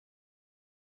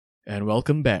And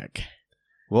welcome back,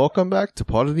 Welcome back to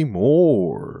Poddity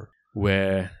More.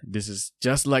 where this is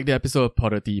just like the episode of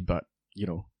Poddity, but,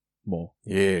 more.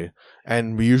 Yeah.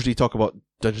 And we usually talk about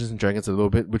Dungeons and Dragons a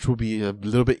little bit, which will be a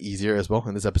little bit easier as well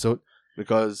in this episode,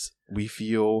 because we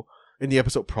feel in the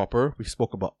episode proper, we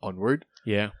spoke about Onward.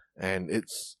 Yeah. And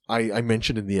I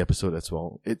mentioned in the episode as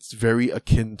well, it's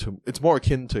more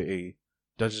akin to a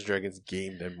Dungeons and Dragons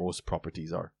game than most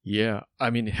properties are. Yeah.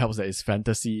 I mean, it helps that it's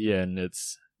fantasy and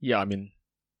it's not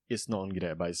only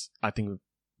that, but I think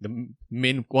one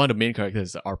of the main characters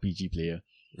is an RPG player.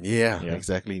 Yeah,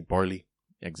 exactly. Barley.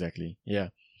 Exactly. Yeah.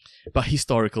 But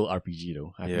historical RPG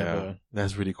though.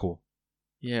 That's really cool.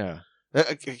 Yeah.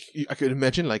 I could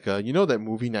imagine that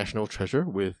movie National Treasure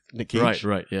with Nick Cage.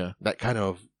 Right, yeah. That kind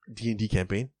of D&D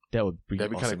campaign. That'd be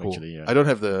That'd be awesome, kind of cool. actually, yeah. I don't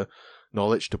have the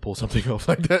knowledge to pull something off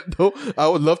like that though. I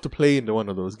would love to play into one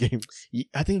of those games.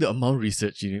 I think the amount of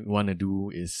research you want to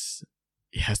do it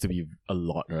has to be a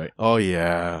lot, right? Oh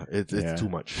yeah, it's too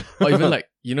much. Or even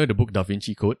the book Da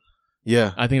Vinci Code.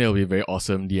 Yeah. I think that would be a very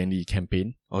awesome D&D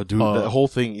campaign. Oh dude, that whole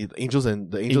thing, Angels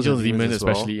and Demons as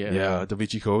well. especially. Yeah, Da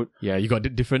Vinci Code. Yeah, you got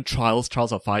different trials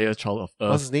of fire, trials of earth.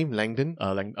 What's his name? Langdon?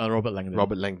 Robert Langdon.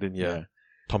 Robert Langdon, yeah.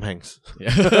 Tom Hanks.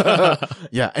 Yeah.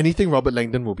 Yeah, anything Robert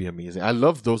Langdon will be amazing. I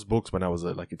loved those books when I was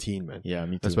a teen, man. Yeah,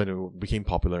 me too. That's when it became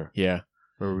popular. Yeah.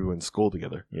 When we were in school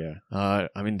together. Yeah.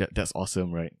 I mean that's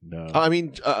awesome, right?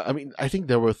 I think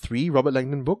there were 3 Robert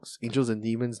Langdon books: Angels and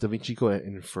Demons, Da Vinci Code,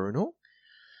 and Inferno.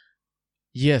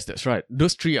 Yes, that's right.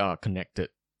 Those 3 are connected.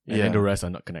 And then the rest are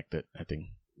not connected, I think.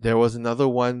 There was another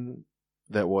one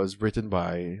that was written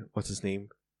by, what's his name?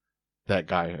 That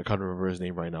guy. I can't remember his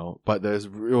name right now. But it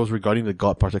was regarding the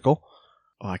God particle.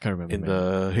 Oh, I can't remember. In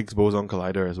the Higgs boson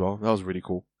collider as well. That was really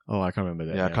cool. Oh, I can't remember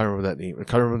that. Yeah, I can't remember that name. I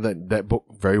can't remember that book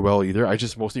very well either. I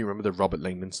just mostly remember the Robert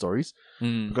Langdon stories.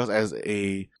 Because as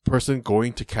a person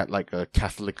going to a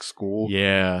Catholic school,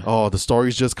 the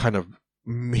stories just kind of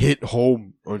hit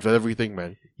home with everything,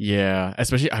 man. Yeah,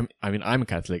 especially I'm a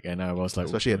Catholic, and I was like,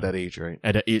 especially at that age, right?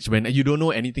 At that age when you don't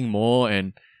know anything more,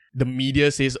 and the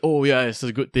media says, "Oh yeah, it's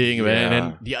a good thing," man. And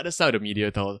then the other side of the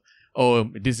media tells, "Oh,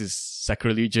 this is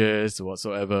sacrilegious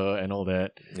whatsoever," and all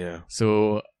that. Yeah.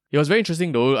 So it was very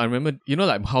interesting though. I remember,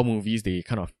 how movies they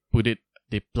kind of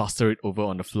they plaster it over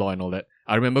on the floor and all that.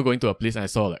 I remember going to a place and I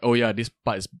saw oh yeah, this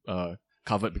part is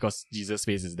covered because Jesus'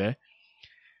 face is there.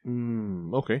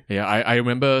 Okay. Yeah, I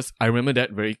remember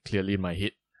that very clearly in my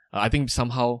head. I think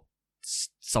somehow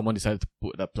someone decided to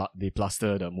put they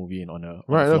plaster the movie on the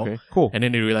floor. Okay, cool. And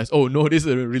then they realized, oh no, this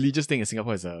is a religious thing. And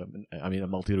Singapore is a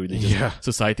multi-religious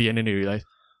society. And then they realized,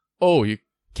 oh, you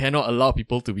cannot allow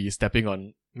people to be stepping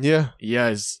on. Yeah,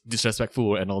 it's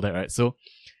disrespectful and all that, right? So,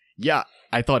 yeah,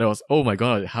 I thought it was, oh my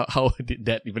god, how did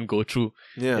that even go through?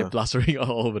 Yeah, they're plastering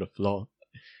all over the floor.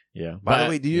 Yeah. By the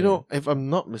way, do you know, if I'm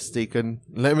not mistaken,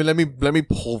 let me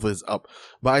pull this up.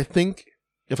 But I think,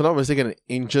 if I'm not mistaken,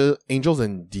 Angels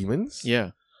and Demons.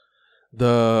 Yeah.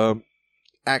 The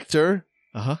actor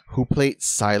who played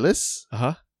Silas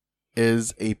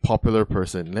is a popular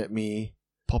person.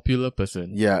 Popular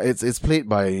person? Yeah, it's played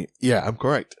by, I'm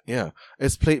correct. Yeah.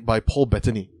 It's played by Paul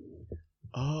Bettany.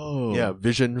 Oh. Yeah,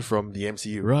 Vision from the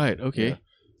MCU. Right, okay. Yeah.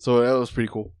 So that was pretty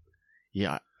cool.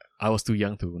 Yeah. I was too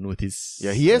young to notice.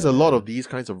 Yeah, he has a lot of these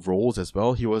kinds of roles as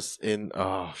well. He was in,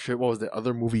 what was the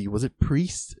other movie? Was it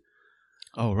Priest?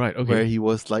 Oh, right, okay. Where he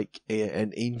was like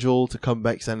an angel to come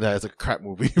back. That as a crap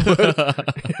movie.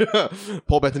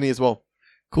 Paul Bettany as well.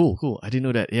 Cool. I didn't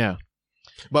know that, yeah.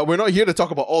 But we're not here to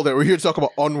talk about all that. We're here to talk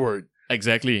about Onward.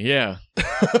 Exactly, yeah.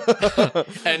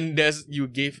 And you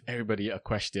gave everybody a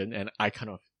question, and I kind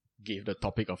of gave the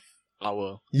topic of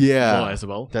our law as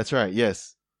well. That's right,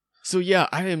 yes. So yeah,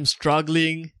 I am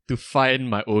struggling to find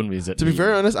my own wizard To be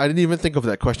very honest, I didn't even think of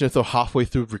that question until halfway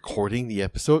through recording the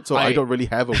episode, so I don't really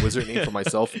have a wizard name for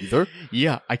myself either.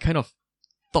 Yeah, I kind of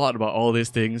thought about all these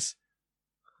things,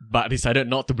 but decided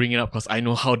not to bring it up because I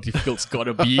know how difficult it's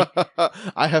gotta be.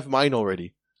 I have mine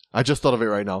already. I just thought of it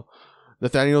right now.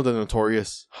 Nathaniel the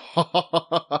Notorious.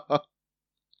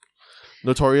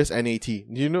 Notorious NAT. Do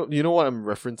you know what I'm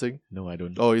referencing? No, I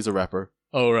don't. Oh, he's a rapper.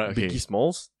 Oh, right, okay. Biggie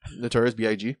Smalls? Notorious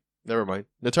B.I.G.? Never mind.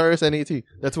 Notorious NAT.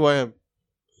 That's who I am.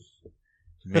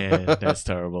 Man, that's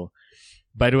terrible.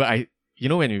 By the way,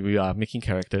 when we are making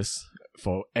characters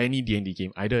for any D&D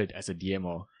game, either as a DM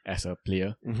or as a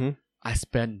player, I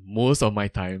spend most of my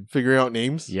time figuring out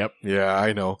names. Yep. Yeah,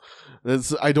 I know.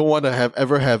 I don't want to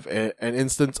ever have an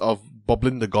instance of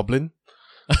Boblin the Goblin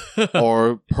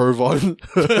or Pervon.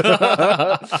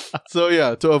 So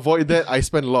yeah, to avoid that, I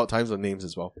spend a lot of time on names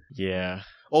as well. Yeah.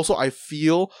 Also, I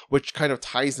feel, which kind of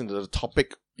ties into the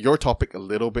topic your topic a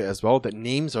little bit as well, that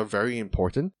names are very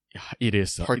important. Yeah, it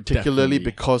is. Particularly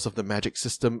because of the magic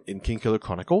system in Kingkiller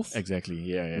Chronicles. Exactly,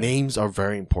 yeah. Names are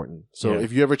very important. So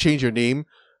if you ever change your name,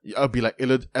 I'll be like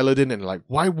Eladin and like,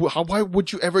 why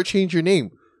would you ever change your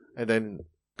name? And then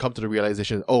come to the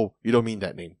realization, oh, you don't mean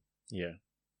that name. Yeah.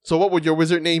 So what would your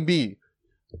wizard name be?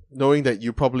 Knowing that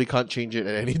you probably can't change it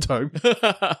at any time.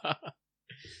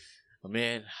 Oh,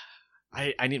 man,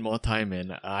 I need more time,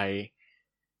 man.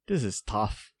 This is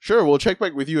tough. Sure, we'll check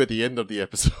back with you at the end of the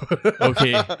episode.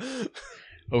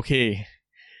 Okay.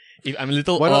 If I'm a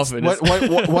little why off...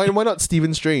 why not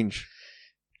Stephen Strange?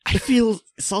 I feel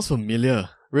it sounds familiar.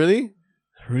 Really?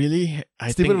 Really?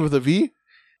 Stephen with a V?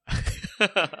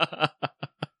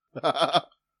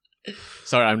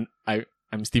 Sorry,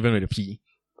 I'm Stephen with a P.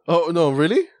 Oh, no,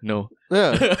 really? No.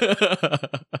 Yeah.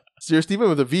 So you're Stephen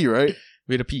with a V, right?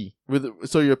 With a P.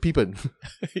 So you're Peepin.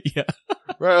 Yeah.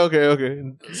 Right, okay.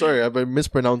 Sorry, I've been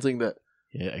mispronouncing that.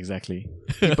 Yeah, exactly.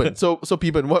 Peepin. So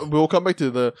Peepin,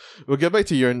 we'll get back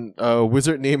to your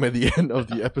wizard name at the end of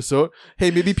the episode.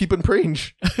 Hey, maybe Peepin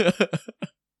Prange.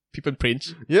 Peepin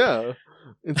Prange? Yeah.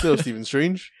 Instead of Stephen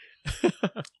Strange.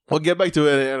 We'll get back to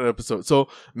it at the end of the episode. So,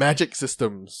 magic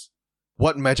systems.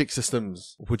 What magic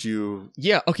systems would you...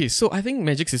 Yeah, okay, so I think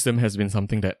magic system has been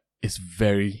something that is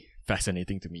very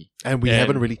fascinating to me. And we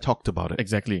haven't really talked about it.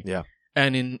 Exactly. Yeah.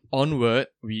 And in Onward,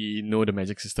 we know the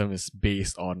magic system is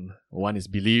based on, one is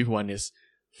belief, one is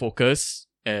focus,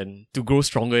 and to grow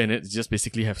stronger in it, just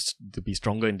basically have to be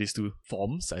stronger in these two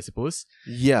forms, I suppose.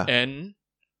 Yeah. And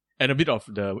a bit of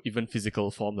the even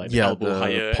physical form, like the elbow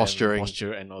higher, posturing. And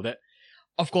posture and all that.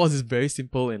 Of course, it's very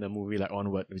simple in a movie like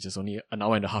Onward, which is only an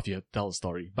hour and a half you tell a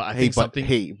story. But I think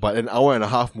but an hour and a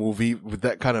half movie with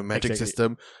that kind of magic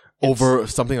system over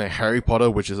something like Harry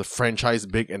Potter, which is a franchise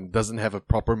big and doesn't have a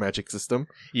proper magic system.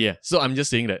 Yeah, so I'm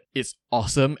just saying that it's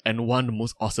awesome, and one of the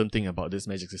most awesome thing about this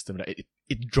magic system that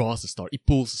it draws the story, it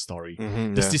pulls the story.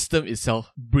 The system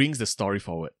itself brings the story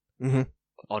forward.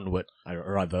 Onward,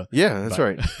 rather. Yeah, that's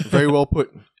right. Very well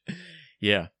put.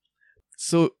 Yeah.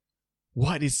 So,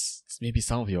 what is maybe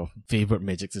some of your favorite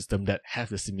magic system that have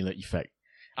the similar effect?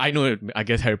 I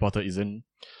guess Harry Potter isn't.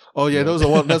 Oh yeah, that's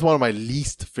one of my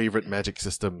least favorite magic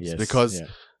systems because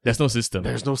there's no system.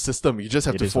 There's no system. You just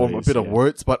have to form a bit of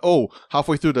words. But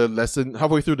halfway through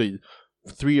the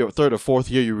third or fourth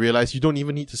year, you realize you don't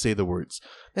even need to say the words.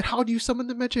 Then how do you summon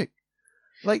the magic?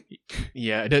 Like,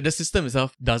 yeah, the system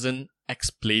itself doesn't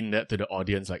explain that to the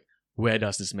audience. Like, where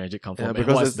does this magic come from? Yeah,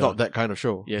 because it's not that kind of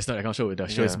show. Yeah, it's not that kind of show. The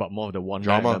show is about more of the wonder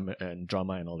and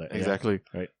drama and all that. Exactly.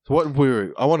 Yeah, right. So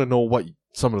I want to know what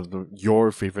some of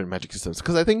your favorite magic systems.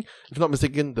 Because I think, if not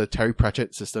mistaken, the Terry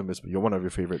Pratchett system is one of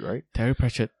your favorite, right? Terry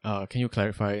Pratchett. Can you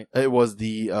clarify? It was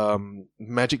the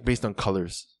magic based on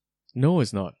colors. No,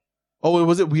 it's not. Oh,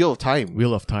 was it Wheel of Time?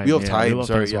 Wheel of Time.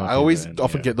 Sorry, I always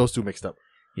often get those two mixed up.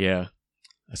 Yeah.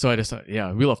 So I just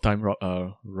Wheel of Time.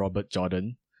 Robert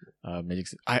Jordan. Magic.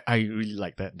 I really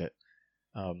like that.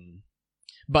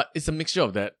 But it's a mixture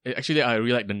of that. Actually, I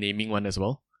really like the naming one as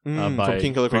well. From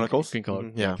Kingkiller Chronicles.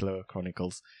 Kingkiller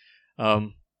Chronicles.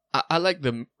 I like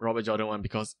the Robert Jordan one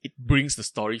because it brings the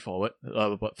story forward.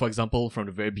 But for example, from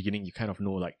the very beginning, you kind of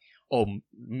know like,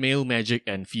 male magic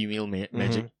and female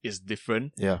magic is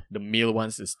different. Yeah. The male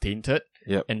ones is tainted.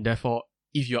 Yep. And therefore,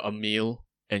 if you're a male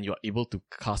and you're able to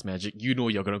cast magic, you know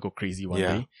you're gonna go crazy one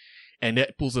day. And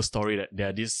that pulls the story that there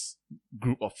are this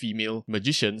group of female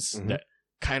magicians that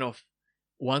kind of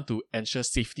want to ensure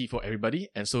safety for everybody.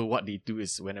 And so what they do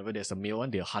is whenever there's a male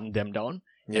one, they'll hunt them down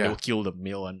and they'll kill the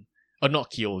male one. Or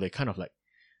not kill, they kind of like,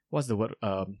 what's the word?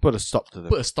 Put a stop to them.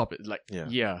 Put a stop, to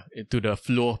the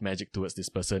flow of magic towards this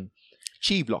person.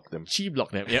 Chi block them.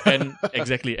 Yeah, and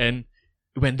exactly. And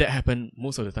when that happens,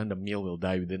 most of the time the male will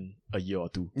die within a year or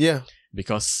two. Yeah.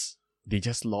 Because they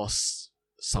just lost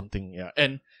something. Yeah.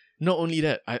 And not only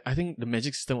that, I think the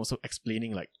magic system also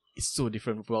explaining like it's so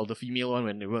different. Well, the female one,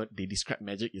 when they describe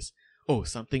magic is,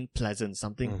 something pleasant,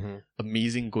 something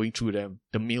amazing going through them.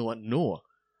 The male one, no.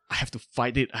 I have to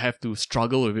fight it. I have to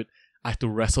struggle with it. I have to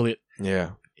wrestle it.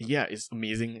 Yeah. Yeah, it's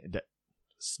amazing that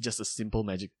it's just a simple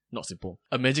magic. Not simple.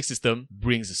 A magic system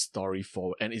brings the story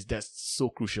forward. And that's so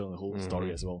crucial in the whole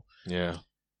story as well. Yeah.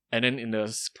 And then in the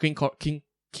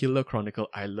Kingkiller Chronicle,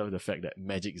 I love the fact that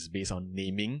magic is based on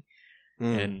naming.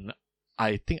 And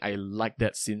I think I like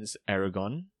that since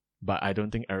Aragon, but I don't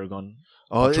think Aragon.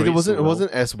 It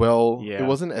wasn't as well. Yeah. It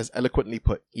wasn't as eloquently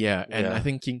put. Yeah, and I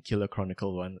think Kingkiller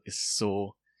Chronicle one is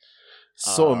so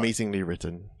amazingly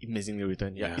written.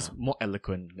 Yeah, it's more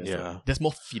eloquent. There's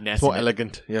more finesse. It's more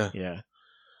elegant. Yeah.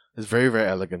 It's very, very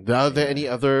elegant. Are there any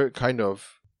other kind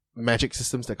of magic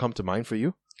systems that come to mind for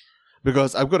you?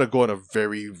 because I'm gonna go on a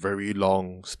very, very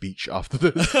long speech after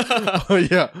this.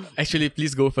 Yeah. Actually,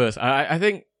 please go first. I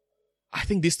think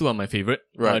these two are my favorite.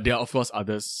 Right. There are of course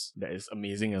others that is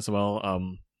amazing as well.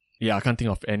 Yeah, I can't think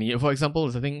of any. For example,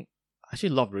 I think actually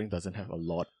Lord of the Rings doesn't have a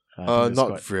lot.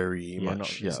 Not very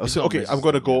much. So okay, I'm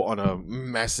gonna go on a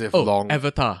massive long.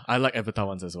 Avatar. I like Avatar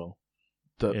ones as well.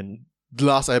 The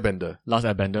Last Airbender. Last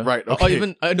Airbender. Right. Okay. Or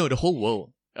even no, the whole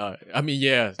world. I mean,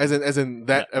 yeah. As in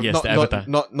that. Yes, not, the Avatar.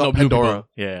 not Blue Pandora. people.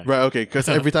 Yeah. Right. Okay. Because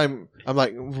every time I'm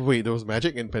like, wait, there was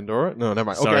magic in Pandora. No, never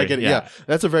mind. Okay, Sorry, I get it. Yeah.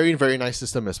 That's a very, very nice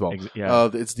system as well.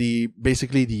 It's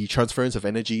basically the transference of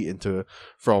energy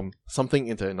from something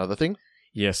into another thing.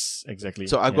 Yes, exactly.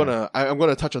 So I'm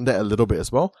gonna touch on that a little bit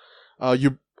as well.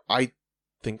 I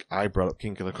think I brought up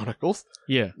Kingkiller Chronicles.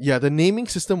 Yeah. Yeah. The naming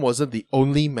system wasn't the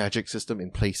only magic system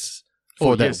in place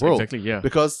for that world. Exactly, yeah.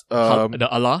 Because the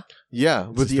Allah? Yeah,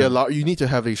 with system. the Allah, you need to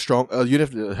have a strong. You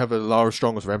have to have a Allah as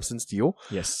strong as Ramson steel.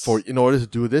 Yes. In order to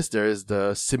do this, there is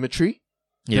the symmetry.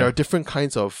 Yeah. There are different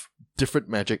kinds of different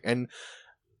magic, and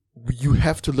you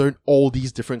have to learn all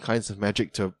these different kinds of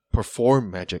magic to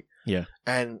perform magic. Yeah.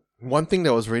 And one thing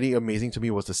that was really amazing to me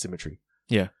was the symmetry.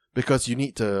 Yeah. Because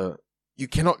you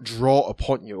cannot draw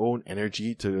upon your own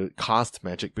energy to cast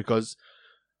magic because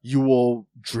you will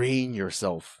drain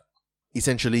yourself.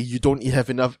 Essentially, you don't have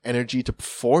enough energy to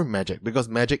perform magic because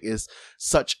magic is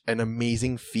such an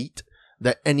amazing feat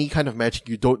that any kind of magic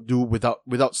you don't do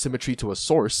without symmetry to a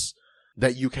source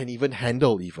that you can even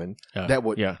handle that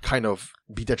would kind of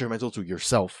be detrimental to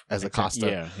yourself as a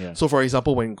caster. Yeah. So for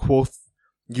example, when Quoth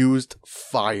used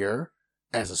fire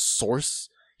as a source,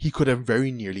 he could have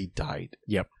very nearly died.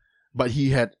 Yep. But he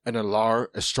had an Alar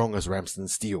as strong as Ramson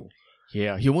steel.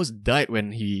 Yeah, he almost died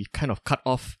when he kind of cut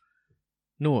off.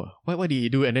 No, what did he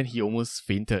do? And then he almost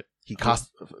fainted. He cast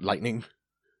lightning.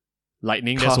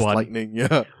 Lightning, that's one. Lightning,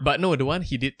 yeah. But no, the one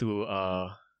he did to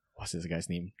what's this guy's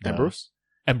name? Ambrose?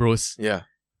 Ambrose. Yeah.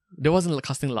 There wasn't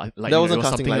casting lightning. That wasn't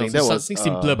casting lightning. That was something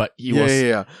simpler, but he was.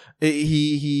 Yeah.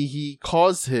 He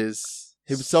caused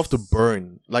himself to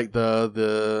burn, like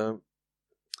the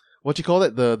what you call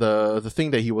it, the thing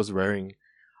that he was wearing.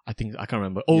 I can't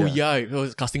remember. Oh yeah, he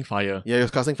was casting fire. Yeah, he was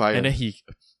casting fire, and then he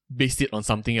based it on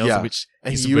something else, which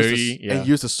is he very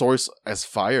used the source as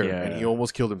fire, and he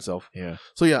almost killed himself. Yeah.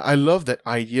 So yeah, I love that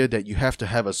idea that you have to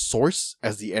have a source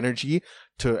as the energy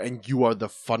and you are the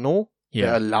funnel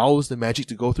that allows the magic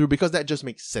to go through, because that just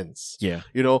makes sense. Yeah.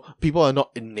 You know, people are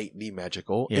not innately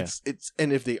magical. Yeah. It's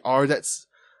and if they are, that's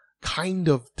kind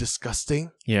of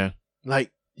disgusting. Yeah.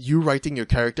 Like, you writing your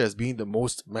character as being the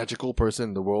most magical person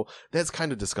in the world, that's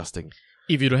kind of disgusting.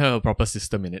 If you don't have a proper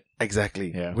system in it.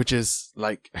 Exactly. Yeah. Which is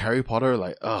like Harry Potter,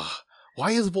 like,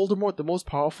 why is Voldemort the most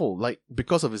powerful? Like,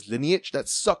 because of his lineage? That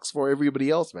sucks for everybody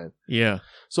else, man. Yeah.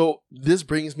 So this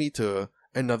brings me to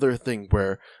another thing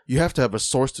where you have to have a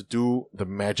source to do the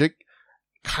magic.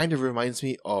 Kind of reminds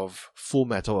me of Full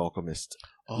Metal Alchemist.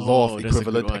 Law of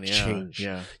Equivalent Exchange.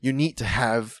 Yeah. You need to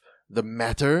have the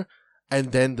matter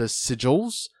and then the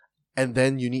sigils, and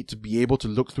then you need to be able to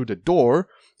look through the door,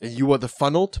 and you are the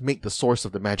funnel to make the source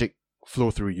of the magic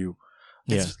flow through you.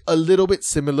 It's a little bit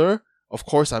similar. Of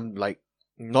course, I'm like,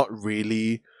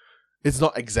 it's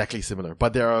not exactly similar,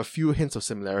 but there are a few hints of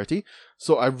similarity.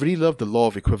 So I really love the Law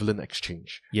of Equivalent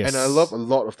Exchange. Yes. And I love a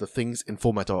lot of the things in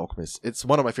Full Metal Alchemist. It's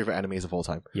one of my favorite animes of all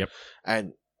time. Yep.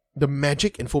 And the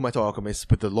magic in Full Metal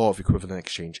Alchemist with the Law of Equivalent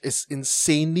Exchange is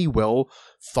insanely well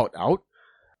thought out,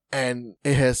 and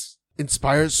it has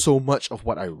inspired so much of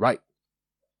what I write.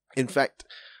 In fact,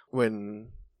 when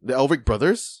the Elric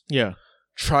brothers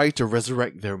tried to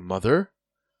resurrect their mother,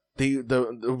 the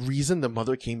reason the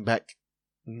mother came back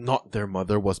not their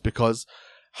mother was because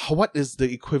what is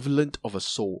the equivalent of a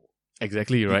soul?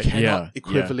 Exactly, right. You cannot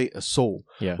equivalent a soul.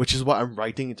 Yeah. Which is what I'm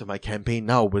writing into my campaign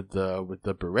now with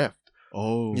the bereft.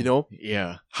 Oh. You know?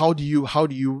 Yeah. How do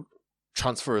you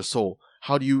transfer a soul?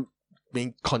 How do you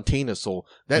contain a soul?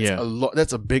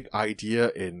 That's a big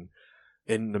idea in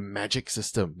the magic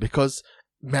system, because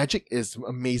magic is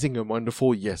amazing and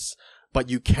wonderful, yes, but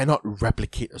you cannot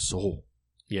replicate a soul.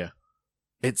 Yeah.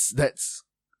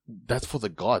 That's for the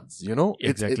gods, you know?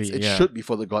 Exactly. It should be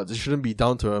for the gods. It shouldn't be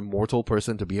down to a mortal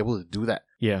person to be able to do that.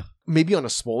 Yeah. Maybe on a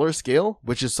smaller scale,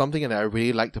 which is something that I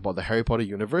really liked about the Harry Potter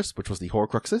universe, which was the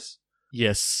Horcruxes.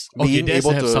 Yes. Being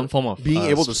able to some form of being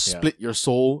able to split your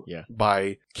soul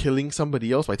by killing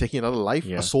somebody else, by taking another life,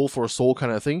 a soul for a soul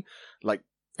kind of thing, like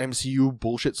MCU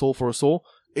bullshit soul for a soul.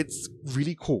 It's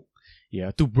really cool.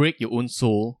 Yeah. To break your own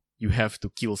soul, you have to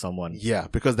kill someone. Yeah,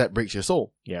 because that breaks your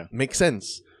soul. Yeah. Makes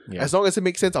sense. Yeah. As long as it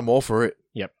makes sense, I'm all for it.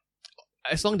 Yep.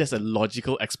 As long as there's a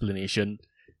logical explanation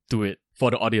to it for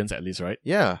the audience at least, right?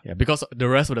 Yeah. Yeah, because the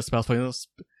rest of the spells, for example,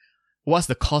 what's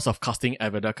the cost of casting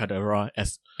Avada Kedavra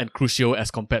and Crucio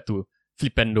as compared to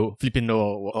Flipendo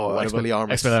or whatever,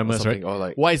 Expelliarmus, right? Or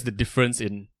like, what is the difference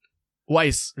in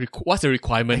what's the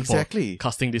requirement for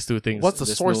casting these two things? What's the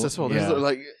source as well? Yeah.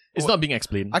 Like, it's not being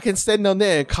explained. I can stand down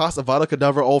there and cast Avada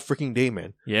Kedavra all freaking day,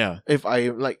 man. Yeah. If I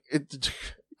like it,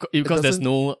 because there's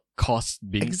no cost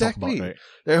being talked about, right?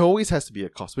 There always has to be a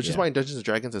cost, which is why in Dungeons and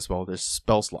Dragons as well, there's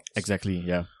spell slots. Exactly.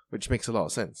 Yeah. Which makes a lot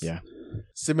of sense. Yeah.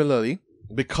 Similarly,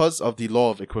 because of the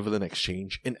law of equivalent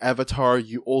exchange, in Avatar,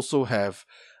 you also have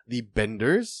the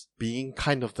benders being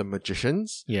kind of the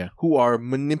magicians who are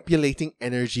manipulating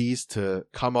energies to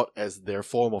come out as their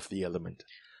form of the element.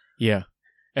 Yeah.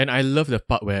 And I love the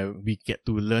part where we get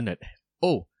to learn that,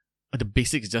 the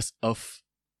basics is just earth,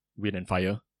 wind, and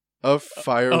fire. Earth,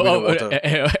 fire, wind, and water.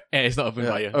 Air, it's not earth and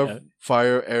fire. Earth,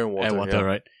 fire, air, and water. Air, water,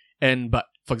 right? But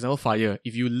for example, fire,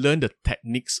 if you learn the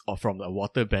techniques from the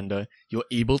water bender, you're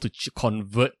able to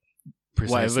convert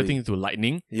whatever thing into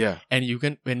lightning. Yeah. And you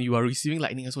can, when you are receiving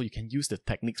lightning as well, you can use the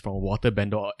techniques from a water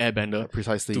bender or air bender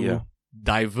to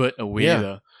divert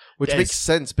away which makes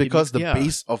sense because the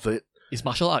base of it is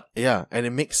martial art. Yeah, and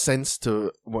it makes sense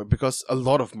because a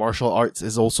lot of martial arts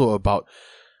is also about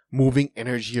moving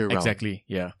energy around. Exactly,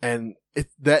 yeah. And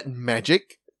that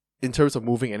magic, in terms of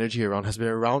moving energy around, has been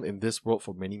around in this world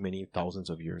for many, many thousands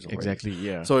of years already. Exactly,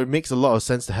 yeah. So it makes a lot of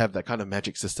sense to have that kind of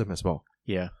magic system as well.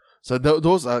 Yeah. So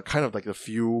those are kind of like the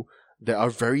few that are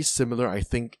very similar, I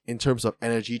think, in terms of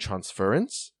energy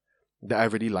transference that I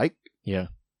really like. Yeah.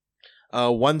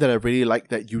 One that I really like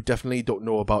that you definitely don't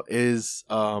know about is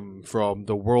from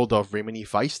the world of Raymond E.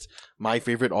 Feist, my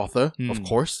favorite author, of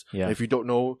course. Yeah. And if you don't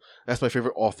know, that's my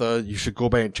favorite author. You should go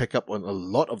back and check up on a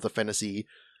lot of the fantasy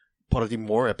Poddity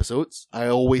More episodes. I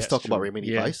always talk about Raymond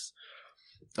E. Feist.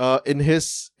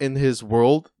 In his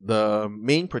world, the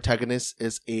main protagonist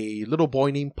is a little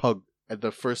boy named Pug at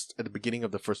the beginning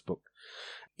of the first book.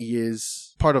 He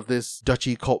is part of this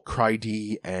duchy called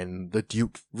Cryde, and the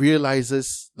Duke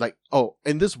realizes,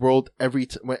 in this world,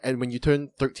 when you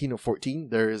turn 13 or 14,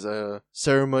 there is a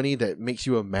ceremony that makes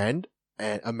you a man,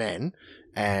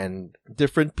 and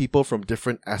different people from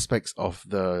different aspects of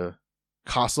the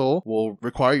castle will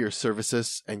require your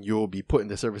services, and you'll be put in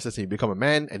the services and you become a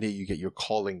man, and then you get your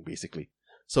calling, basically.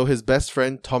 So his best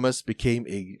friend Thomas became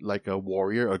a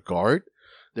warrior, a guard.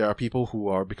 There are people who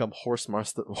are become horse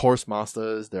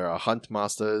masters, there are hunt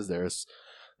masters,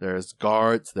 there's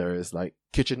guards, there's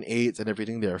kitchen aides and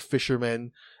everything, there are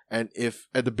fishermen, and if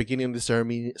at the beginning of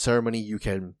the ceremony you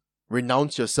can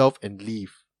renounce yourself and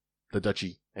leave the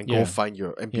duchy and go find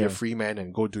be a free man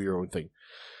and go do your own thing.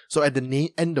 So at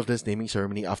the end of this naming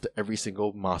ceremony, after every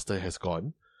single master has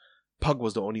gone, Pug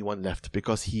was the only one left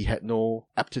because he had no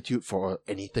aptitude for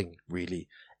anything, really,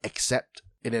 except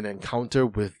in an encounter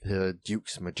with the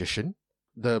Duke's magician.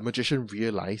 The magician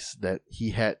realized that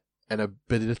he had an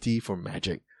ability for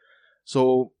magic.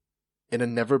 So, in a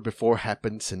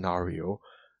never-before-happened scenario,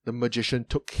 the magician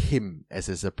took him as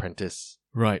his apprentice.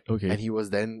 Right, okay. And he was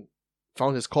then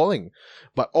found his calling.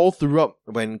 But all throughout,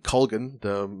 when Culgan,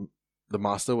 the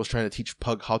master, was trying to teach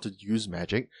Pug how to use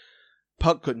magic,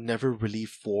 Pug could never really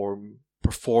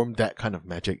perform that kind of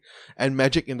magic. And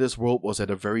magic in this world was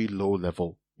at a very low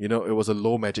level. It was a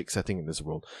low magic setting in this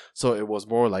world. So it was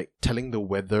more like telling the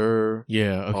weather.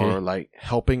 Yeah, okay. Or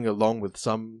helping along with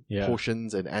some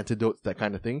potions and antidotes, that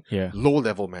kind of thing. Yeah. Low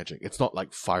level magic. It's not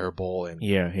like fireball and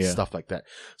stuff like that.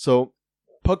 So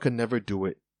Pug could never do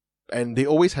it. And they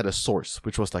always had a source,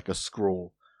 which was like a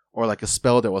scroll. Or like a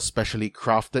spell that was specially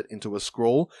crafted into a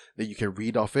scroll that you can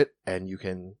read off it, and you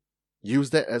can use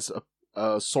that as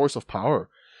a source of power.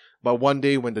 But one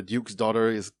day when the Duke's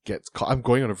daughter gets caught, I'm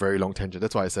going on a very long tangent,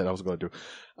 that's why I said I was going to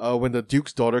do. When the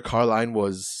Duke's daughter, Caroline,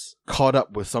 was caught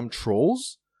up with some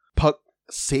trolls, Puck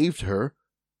saved her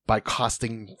by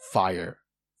casting fire.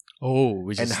 Oh,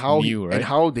 which is new, right? And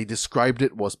how they described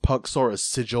it was Puck saw a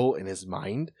sigil in his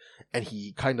mind, and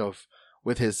he kind of,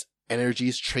 with his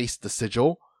energies, traced the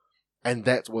sigil, and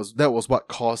that was what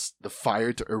caused the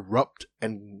fire to erupt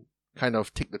and kind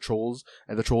of take the trolls,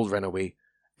 and the trolls ran away.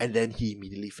 And then he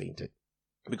immediately fainted.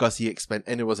 Because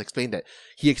and it was explained that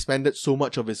he expended so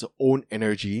much of his own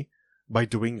energy by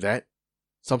doing that,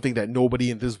 something that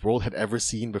nobody in this world had ever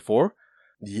seen before.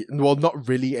 Well, not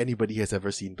really anybody has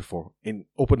ever seen before, in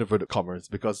open inverted commas,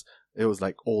 because it was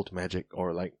like old magic,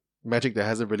 or like magic that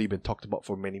hasn't really been talked about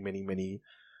for many, many, many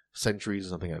centuries or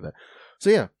something like that. So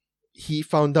yeah, he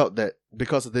found out that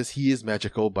because of this, he is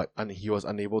magical, but he was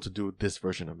unable to do this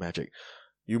version of magic.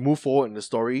 You move forward in the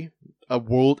story,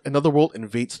 another world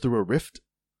invades through a rift,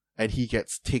 and he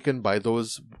gets taken by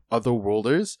those other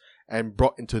worlders and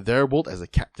brought into their world as a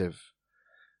captive,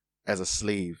 as a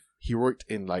slave. He worked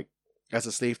in as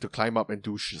a slave to climb up and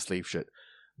do slave shit.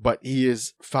 But he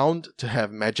is found to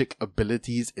have magic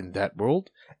abilities in that world,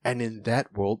 and in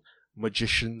that world,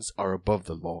 magicians are above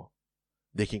the law.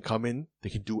 They can come in, they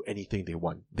can do anything they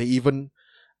want. They even,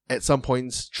 at some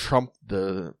points, trump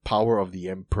the power of the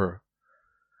emperor.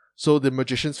 So the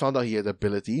magicians found out he had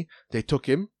ability, they took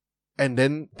him, and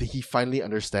then he finally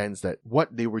understands that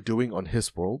what they were doing on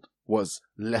his world was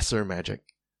lesser magic.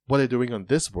 What they're doing on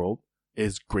this world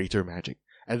is greater magic.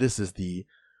 And this is the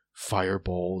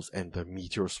fireballs and the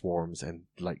meteor swarms and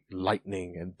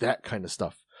lightning and that kind of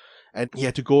stuff. And he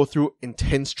had to go through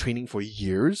intense training for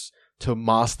years to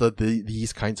master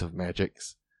these kinds of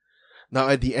magics. Now,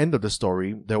 at the end of the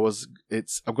story, I'm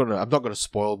not gonna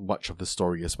spoil much of the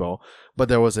story as well, but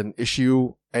there was an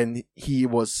issue, and he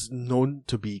was known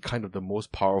to be kind of the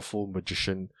most powerful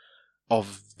magician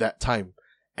of that time,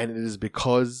 and it is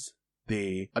because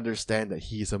they understand that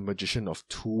he is a magician of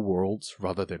two worlds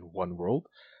rather than one world,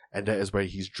 and that is where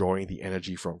he's drawing the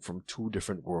energy from two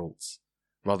different worlds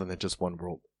rather than just one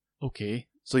world. Okay.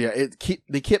 So yeah,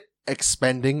 they keep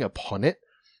expanding upon it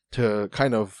to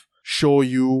kind of show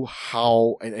you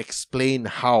how and explain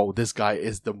how this guy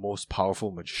is the most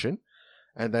powerful magician.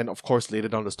 And then, of course, later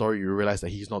down the story, you realize that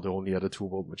he's not the only other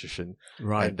two-world magician.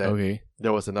 Right, and that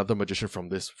there was another magician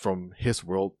from his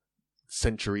world,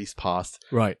 centuries past,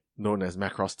 right, known as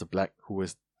Macross the Black, who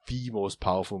is the most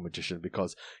powerful magician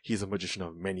because he's a magician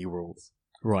of many worlds.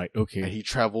 Right, okay. And he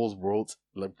travels worlds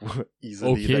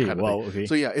easily, that kind of thing. Okay.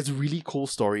 So yeah, it's a really cool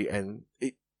story, and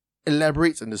it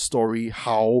elaborates in the story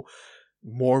how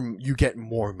you get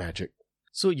more magic.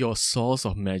 So your source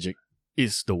of magic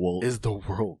is the world. Is the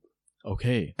world.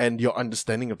 Okay. And your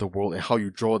understanding of the world and how you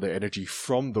draw the energy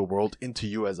from the world into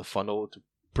you as a funnel to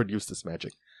produce this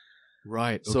magic.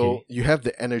 Right. Okay. So you have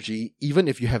the energy, even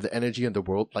if you have the energy in the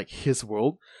world, like his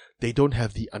world, they don't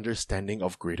have the understanding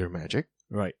of greater magic.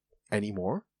 Right.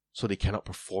 Anymore. So they cannot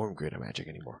perform greater magic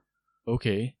anymore.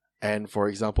 Okay. And for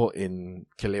example, in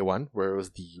Kelewan, where it was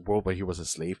the world where he was a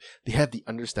slave, they had the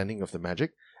understanding of the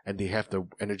magic and they have the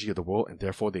energy of the world, and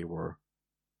therefore they were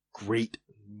great.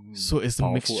 So it's a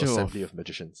mixture assembly of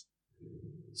magicians.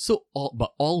 So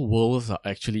all worlds are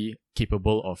actually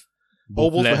capable of all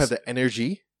worlds will have the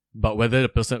energy, but whether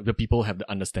the people have the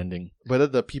understanding. Whether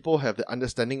the people have the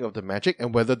understanding of the magic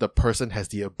and whether the person has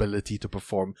the ability to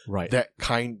perform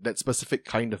that specific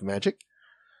kind of magic.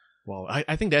 Wow,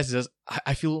 I think that's just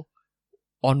I feel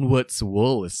Onward's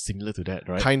world is similar to that,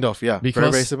 right? Kind of, yeah. Because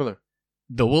very, very similar.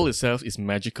 The world itself is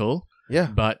magical. Yeah.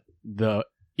 But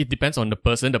it depends on the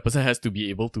person. The person has to be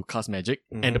able to cast magic,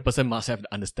 and the person must have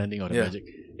the understanding of the magic.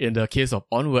 In the case of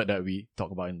Onward that we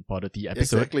talk about in Poddity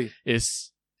episode,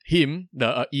 is him,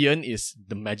 Ian is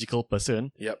the magical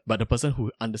person, but the person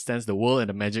who understands the world and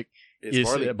the magic is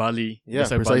Barley. Yeah,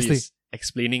 precisely. Barley is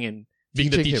explaining and being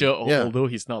the teacher, although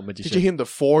he's not a magician. Teaching him the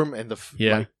form and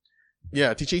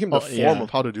teaching him the form of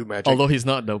how to do magic. Although he's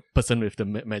not the person with the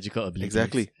magical abilities.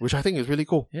 Exactly, which I think is really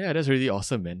cool. Yeah, that's really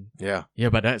awesome, man. Yeah. Yeah,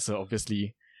 but that's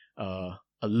obviously a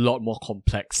lot more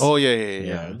complex. Oh,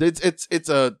 yeah. It's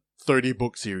a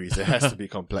 30-book series. It has to be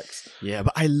complex. Yeah,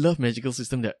 but I love magical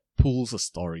system that pulls a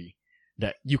story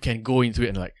that you can go into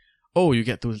it and you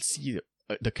get to see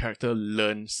the character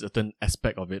learn certain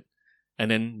aspect of it,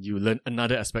 and then you learn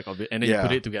another aspect of it, and then you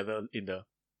put it together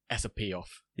as a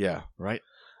payoff. Yeah. Right?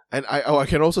 And I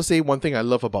can also say one thing I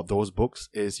love about those books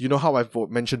is, you know how I've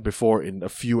mentioned before in a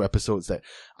few episodes that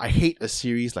I hate a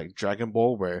series like Dragon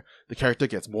Ball where the character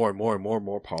gets more and more and more and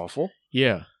more powerful.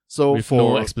 Yeah. So with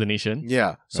no explanation.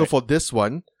 Yeah. So for this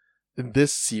one, in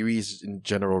this series in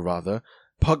general rather,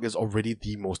 Pug is already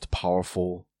the most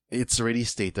powerful. It's already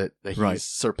stated that he's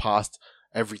surpassed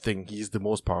everything. He's the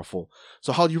most powerful.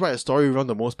 So how do you write a story around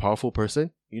the most powerful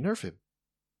person? You nerf him.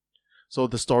 So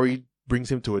the story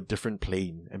brings him to a different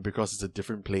plane, and because it's a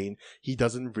different plane, he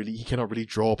cannot really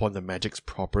draw upon the magics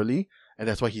properly, and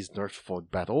that's why he's nerfed for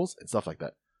battles and stuff like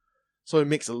that. So it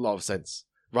makes a lot of sense.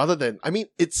 Rather than,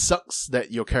 it sucks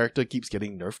that your character keeps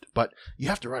getting nerfed, but you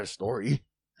have to write a story.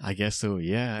 I guess so,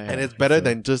 yeah. And it's better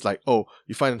than just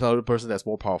you find another person that's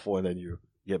more powerful and then you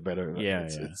get better.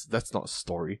 That's not a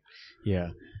story. Yeah.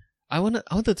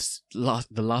 The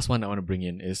last one I want to bring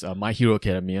in is My Hero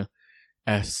Academia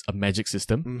as a magic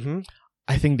system. Mm-hmm.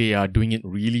 I think they are doing it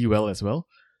really well as well.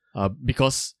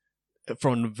 Because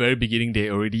from the very beginning, they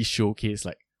already showcase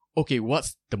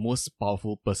what's the most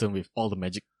powerful person with all the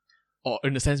magic? Or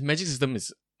in a sense, magic system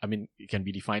is, it can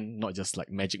be defined not just like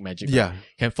magic. Yeah.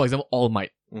 For example, All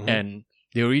Might. Mm-hmm. And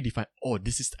they already define, oh,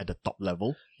 this is at the top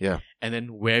level. Yeah. And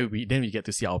then we get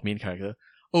to see our main character.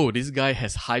 Oh, this guy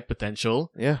has high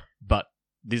potential. Yeah. But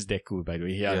this Deku, by the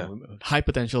way, high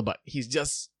potential, but he's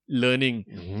just learning.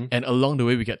 Mm-hmm. And along the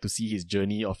way, we get to see his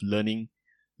journey of learning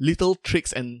little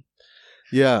tricks and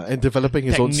and developing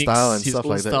his own style and stuff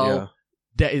like that. Yeah.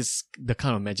 That is the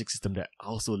kind of magic system that I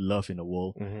also love in the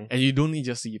world. Mm-hmm. And you don't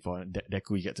just see it for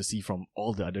Deku, you get to see from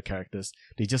all the other characters.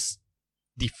 They just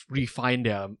refine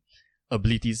their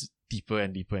abilities deeper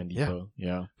and deeper and deeper.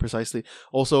 Yeah. Precisely.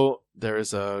 Also, there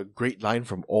is a great line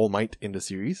from All Might in the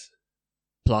series.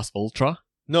 Plus Ultra?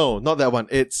 No, not that one.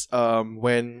 It's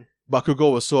when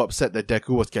Bakugo was so upset that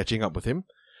Deku was catching up with him.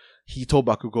 He told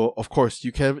Bakugo, of course,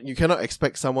 you cannot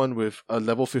expect someone with a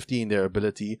level 50 in their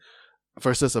ability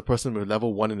versus a person with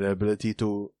level 1 in their ability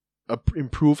to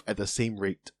improve at the same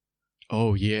rate.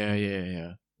 Oh,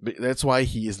 yeah. That's why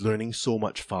he is learning so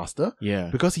much faster. Yeah.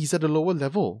 Because he's at a lower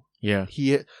level. Yeah.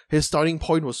 His starting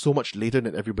point was so much later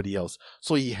than everybody else.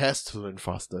 So he has to learn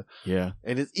faster. Yeah.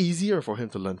 And it's easier for him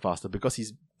to learn faster because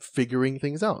he's figuring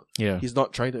things out. Yeah. He's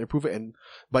not trying to improve it.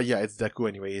 But yeah, it's Deku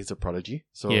anyway. He's a prodigy.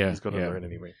 So he's going to learn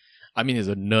anyway. I mean, he's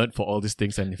a nerd for all these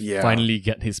things and finally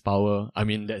get his power. I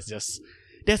mean,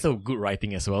 that's a good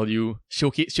writing as well. You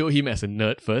show him as a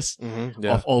nerd first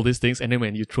of all these things, and then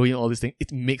when you throw in all these things,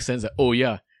 it makes sense that, oh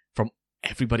yeah, from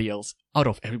everybody else, out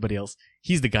of everybody else,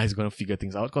 he's the guy who's going to figure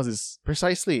things out because it's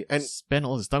precisely and spend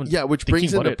all this time. Yeah, which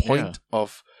brings in the point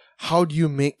of how do you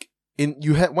make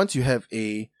once you have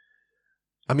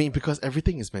because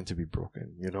everything is meant to be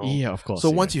broken, you know. Yeah, of course. So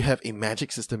once you have a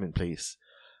magic system in place,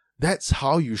 that's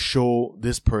how you show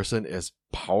this person is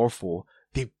powerful.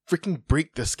 They freaking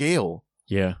break the scale.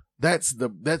 Yeah. That's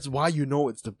why you know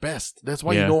it's the best. That's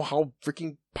why you know how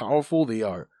freaking powerful they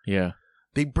are. Yeah.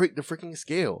 They break the freaking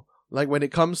scale. Like when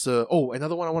it comes to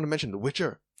another one I want to mention, The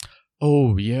Witcher.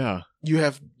 Oh yeah.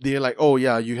 They're like, oh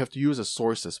yeah, you have to use a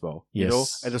source as well. Yes. You know?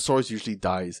 And the source usually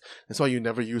dies. That's why you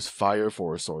never use fire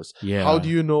for a source. Yeah. How do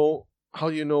you know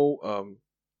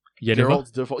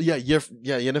Geralt's default? Yeah,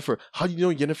 Yennefer. How do you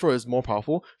know Yennefer is more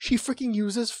powerful? She freaking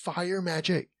uses fire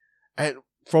magic. And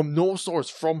from no source,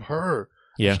 from her.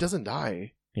 Yeah. She doesn't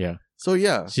die. Yeah. So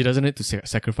yeah. She doesn't need to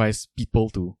sacrifice people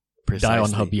to die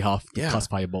on her behalf to cast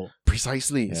fireball.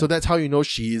 Precisely. Yeah. So that's how you know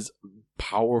she's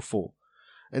powerful.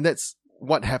 And that's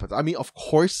what happens. I mean, of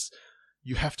course,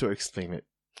 you have to explain it.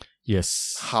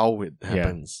 Yes. How it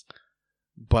happens. Yeah.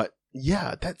 But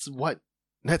yeah,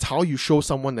 that's how you show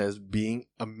someone as being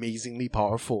amazingly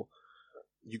powerful.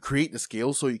 You create the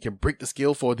scale so you can break the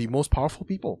scale for the most powerful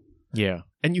people. Yeah.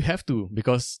 And you have to,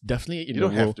 because definitely in the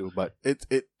world... You don't have to, but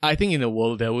it... I think in the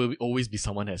world, there will always be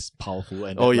someone as powerful.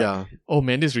 And yeah. Oh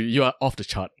man, you are off the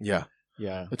chart. Yeah.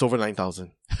 Yeah. It's over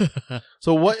 9,000.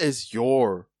 So what is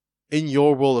in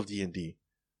your world of D&D,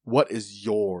 what is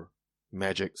your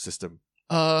magic system?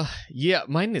 Yeah,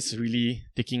 mine is really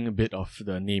taking a bit of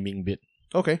the naming bit.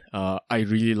 Okay. I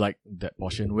really like that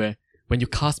portion where when you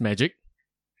cast magic,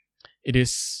 it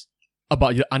is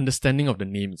about your understanding of the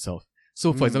name itself.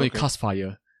 So, for example, you cast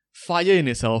fire. Fire in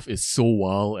itself is so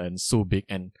wild and so big,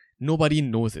 and nobody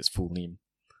knows its full name.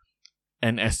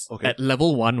 And at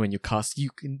level 1, when you cast, you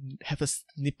can have a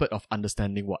snippet of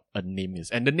understanding what a name is.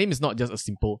 And the name is not just a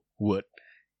simple word.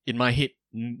 In my head,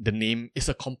 the name is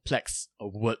a complex,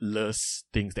 wordless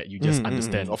things that you just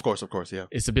understand. Of course, yeah.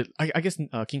 It's a bit, I guess,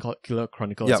 Killer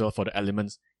Chronicle as well for the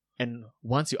elements. And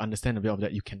once you understand a bit of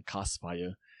that, you can cast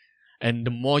fire. And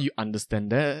the more you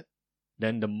understand that,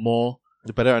 then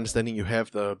the better understanding you have,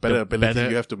 the better ability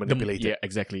you have to manipulate it. Yeah,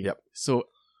 exactly. Yep. So,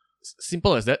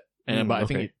 simple as that. But I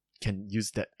think it can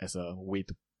use that as a way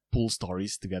to pull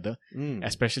stories together.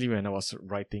 Especially when I was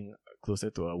writing closer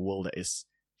to a world that is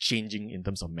changing in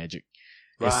terms of magic.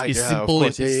 It's simple.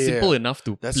 It's simple enough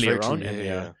to play around.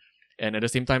 And at the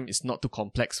same time, it's not too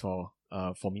complex for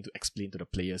me to explain to the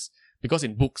players. Because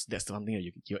in books, that's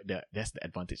something that that's the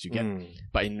advantage you get.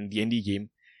 But in the D&D game,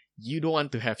 you don't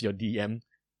want to have your DM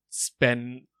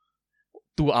spend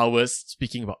 2 hours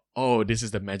speaking about, oh, this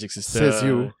is the magic system. Says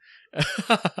you.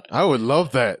 I would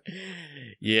love that.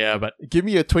 Yeah, but... Give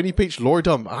me a 20-page lore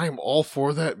dump. I'm all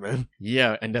for that, man.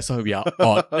 Yeah, and that's why we are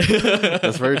odd.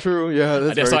 That's very true. Yeah,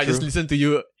 that's why I just listened to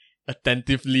you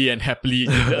attentively and happily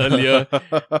earlier.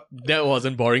 That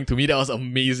wasn't boring to me. That was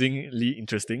amazingly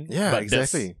interesting. Yeah,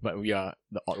 exactly. But we are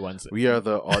the odd ones. We are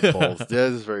the oddballs.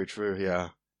 That is very true, yeah.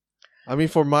 I mean,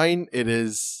 for mine,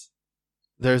 there's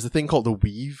a thing called the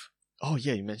weave. Oh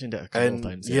yeah, you mentioned that a couple of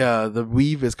times. Yeah, the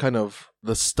weave is kind of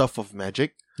the stuff of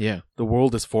magic. Yeah. The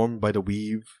world is formed by the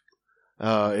weave.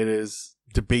 It is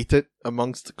debated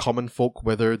amongst common folk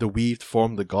whether the weave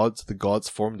formed the gods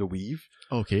formed the weave.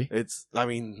 Okay.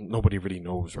 Nobody really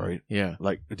knows, right? Yeah.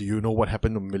 Like, do you know what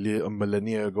happened a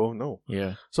millennia ago? No.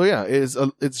 Yeah. So yeah,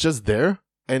 it's just there,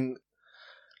 and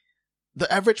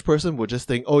the average person would just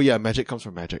think, oh yeah, magic comes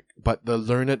from magic. But the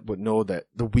learned would know that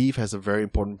the weave has a very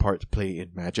important part to play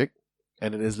in magic,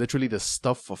 and it is literally the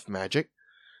stuff of magic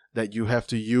that you have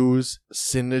to use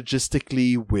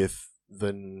synergistically with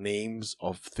the names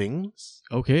of things.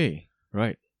 Okay.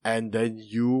 Right. And then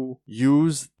you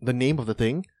use the name of the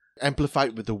thing, amplify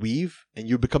it with the weave, and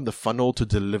you become the funnel to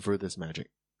deliver this magic.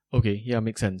 Okay. Yeah,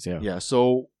 makes sense. Yeah. Yeah.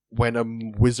 So when a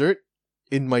wizard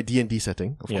in my D&D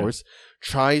setting, of course,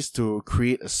 tries to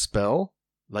create a spell,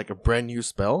 like a brand new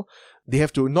spell, they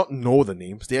have to not know the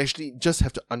names. They actually just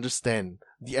have to understand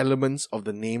the elements of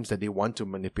the names that they want to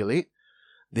manipulate.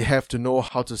 They have to know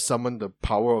how to summon the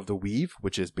power of the weave,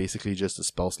 which is basically just a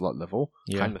spell slot level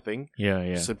kind of thing.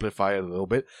 Yeah. Simplify it a little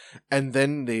bit, and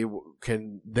then they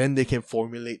can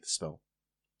formulate the spell.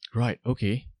 Right.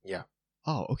 Okay. Yeah.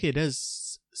 Oh, okay.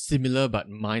 That's similar, but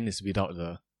mine is without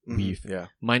the weave. Yeah.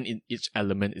 Mine, in each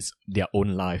element is their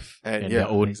own life and their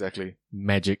own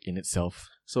magic in itself.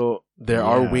 So there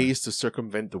are ways to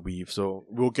circumvent the weave. So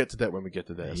we'll get to that when we get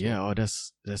to that as well. Oh,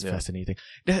 that's fascinating.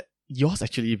 Yours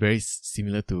actually very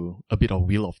similar to a bit of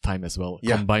Wheel of Time as well.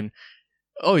 Yeah. Combined.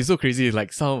 Oh, it's so crazy.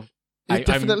 Like some of...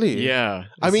 Definitely.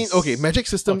 Magic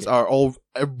systems are all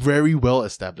very well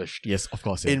established. Yes, of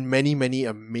course. In many, many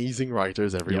amazing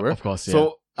writers everywhere. Yeah, of course. Yeah.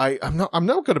 So I'm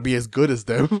not gonna be as good as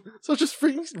them. So just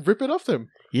freaking rip it off them.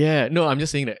 Yeah, no, I'm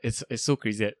just saying that it's so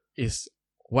crazy that it's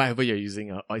whatever you're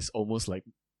using is almost like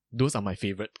those are my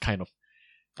favorite kind of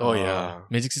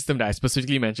magic system that I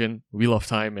specifically mentioned, Wheel of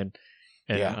Time and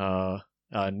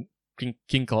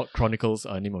King Chronicles,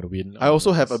 Name of the Wind. I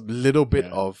also have a little bit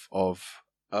of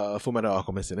Fullmetal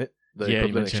Alchemist in it, the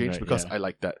equivalent exchange, because I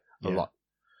like that a lot.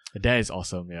 That is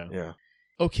awesome. Yeah.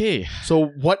 Okay. So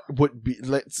what would be,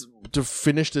 to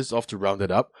finish this off, to round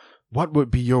it up, what would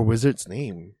be your wizard's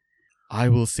name? I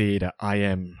will say that I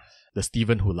am the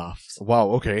Stephen who laughs. Wow,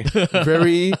 okay.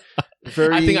 Very,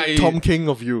 very Tom King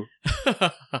of you.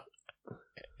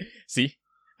 See?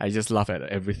 I just laugh at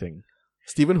everything.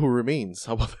 Stephen who remains.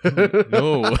 How about that?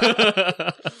 No.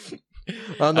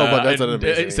 No, but that's an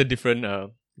amazing It's a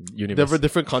different universe.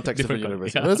 Different context of the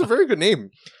universe. Yeah. That's a very good name.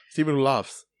 Stephen who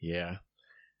laughs. Yeah.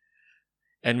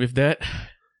 And with that,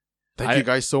 thank you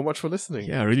guys so much for listening.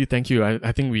 Yeah, really thank you.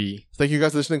 I think thank you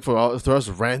guys for listening for us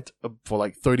rant for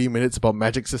like 30 minutes about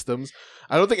magic systems.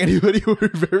 I don't think anybody would be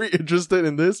very interested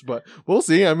in this, but we'll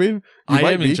see. I mean,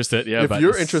 I am interested. Yeah, if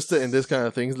you're interested in this kind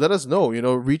of things, let us know.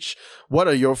 Reach what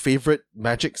are your favorite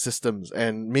magic systems,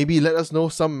 and maybe let us know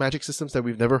some magic systems that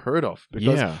we've never heard of,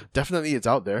 because definitely it's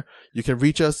out there. You can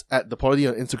reach us at the Poddity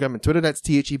on Instagram and Twitter. That's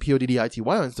ThePoddity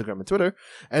on Instagram and Twitter,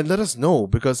 and let us know,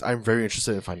 because I'm very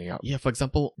interested in finding out. Yeah, for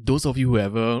example, those of you who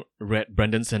ever read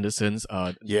Brandon Sanderson's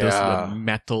those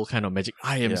metal kind of magic,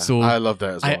 I love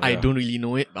that as well. I don't really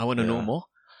know it. I want to know more.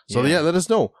 So let us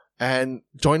know. And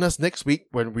join us next week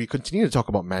when we continue to talk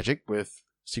about magic with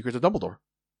Secrets of Dumbledore.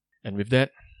 And with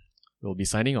that, we'll be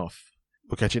signing off.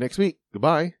 We'll catch you next week.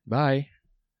 Goodbye. Bye.